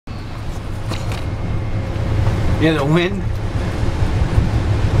Yeah, the wind.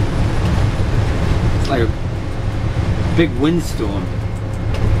 It's like a big windstorm.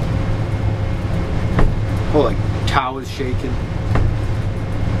 Oh, like towers shaking.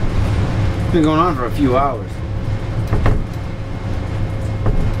 It's been going on for a few hours.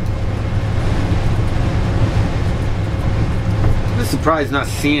 I'm just surprised not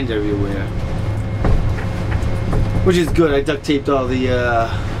sand everywhere. Which is good. I duct taped all the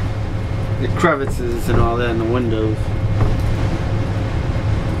crevices and all that in the windows.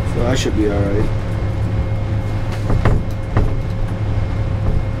 So I should be alright.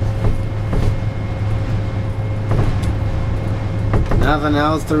 Nothing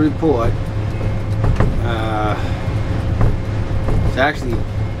else to report. There's actually,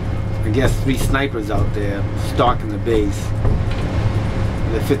 I guess, 3 snipers out there stalking the base.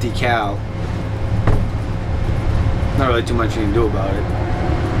 The 50 cal. Not really too much you can do about it.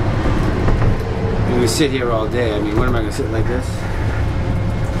 You can sit here all day. I mean, what am I going to sit like this?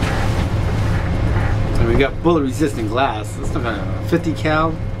 I mean, we got bullet resistant glass. That's not going to, 50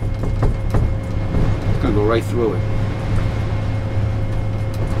 cal. It's going to go right through it.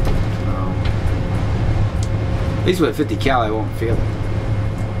 At least with a 50 cal I won't feel it.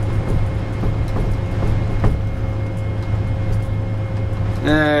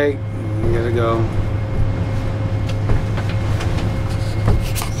 Alright, we gotta go.